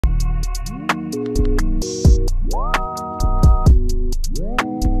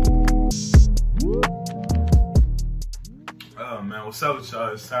what's up with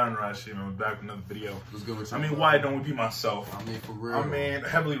y'all? It's Tyron Rashid, man. We're back with another video. What's good with you? I mean, why don't we be myself? I mean, for real. I mean,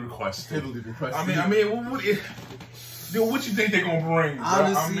 heavily requested. Heavily requested. I mean, what you think they gonna bring, bro?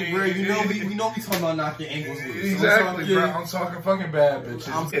 Honestly, bro, you know we talking about knocking ankles loose. Exactly, bro. I'm talking fucking bad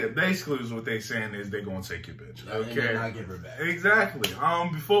bitches. Yeah, basically is what they saying is they gonna take your bitch. Okay. And not give her back. Exactly.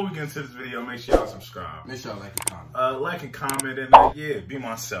 Before we get into this video, make sure y'all subscribe. Make sure y'all like and comment. Like and comment, and yeah, be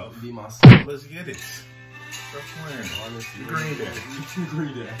myself. Be myself. Let's get it. Stop playing. Honestly, Green Day.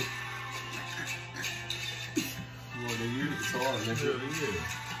 Green Day. You want to hear it? It's hard, nigga.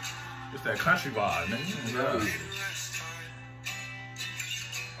 Yeah. It's that country vibe, man. Yeah.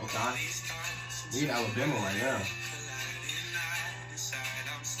 Okay. We in Alabama right now.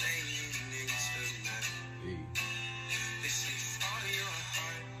 Hey.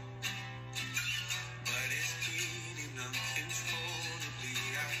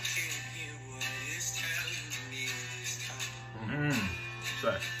 What's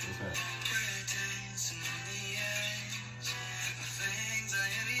that?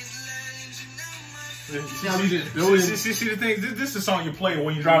 See how we just building? See the thing? This is the song you play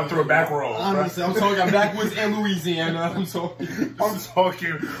when you drive through a back road. Honestly, I'm talking backwoods and Louisiana. I'm talking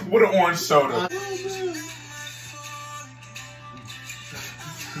with an orange soda.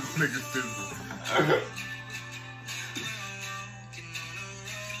 Nigga stupid.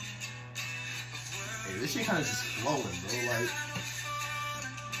 Hey, this shit kind of just flowing, bro. Like,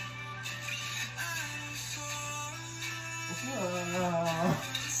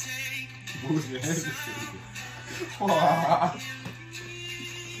 move your head.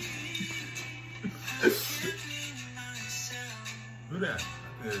 Who that?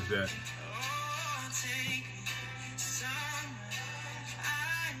 Is that?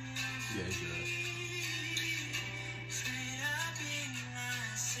 Yeah, he's good.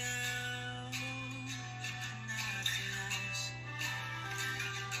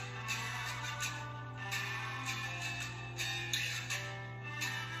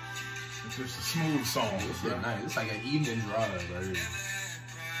 It's just a smooth song. It's nice. It's like an evening drive right here.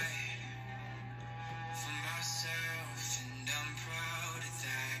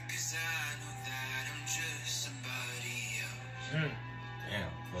 Damn.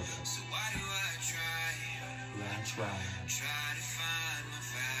 Okay. So why do I try? To find my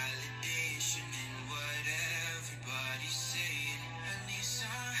validation in what everybody's saying. I need some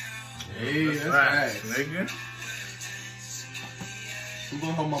help. Hey, that's facts, nigga. Who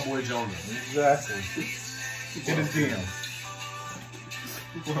gonna help my boy Jonah? Exactly. Get his DM.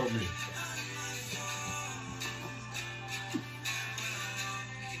 Who gonna help me?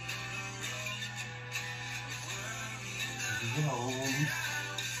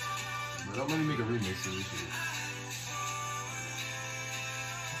 But I'm gonna make a remix of this shit.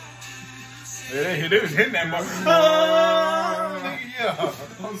 Yeah, they was hitting that mark. Yeah.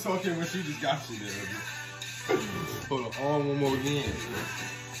 I'm talking when she just got you there. Hold on, one more again.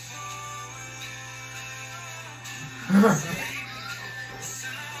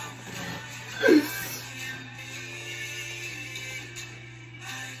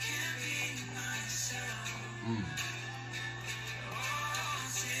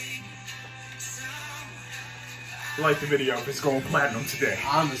 Like the video if it's going platinum today.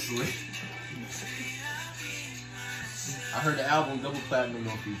 Honestly. I heard the album double platinum,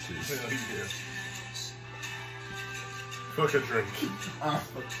 no features. Yeah. Fuck a Drake.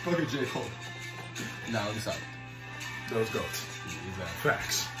 Fuck a J. Cole. Nah, let me stop. Those goats. Exactly.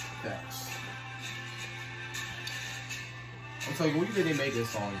 Facts. I'm talking, what do you think they made this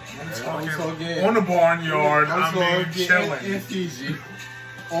song? I'm talking on the barnyard. I mean, chilling. In Fiji.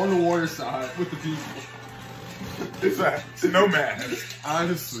 On the water side with the people. Facts. No mask.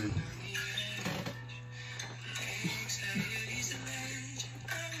 Honestly.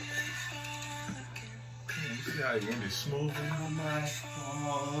 See how you end it smoothly?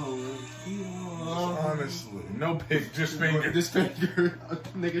 Honestly. No pick, just finger. Just finger.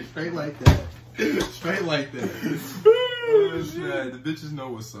 Nigga, straight like that. Straight like that. The bitches know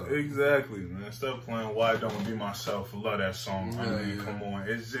what's up. Exactly, man. Stop playing Why Don't Be Myself. I love that song. I mean, come on.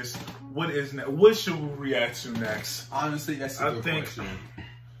 It's just, what should we react to next? Honestly, that's a good question.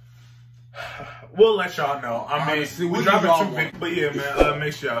 We'll let y'all know. Honestly, we're dropping 2 videos. But yeah, man,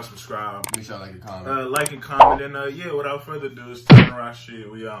 make sure y'all subscribe. Make sure y'all like and comment. Like and comment. And yeah, without further ado, it's Tyron Rashid.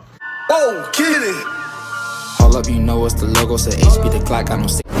 We out. Oh, get it! Hold up, you know what's the logo. Say HB the clock, I don't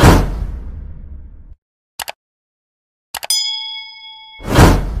see.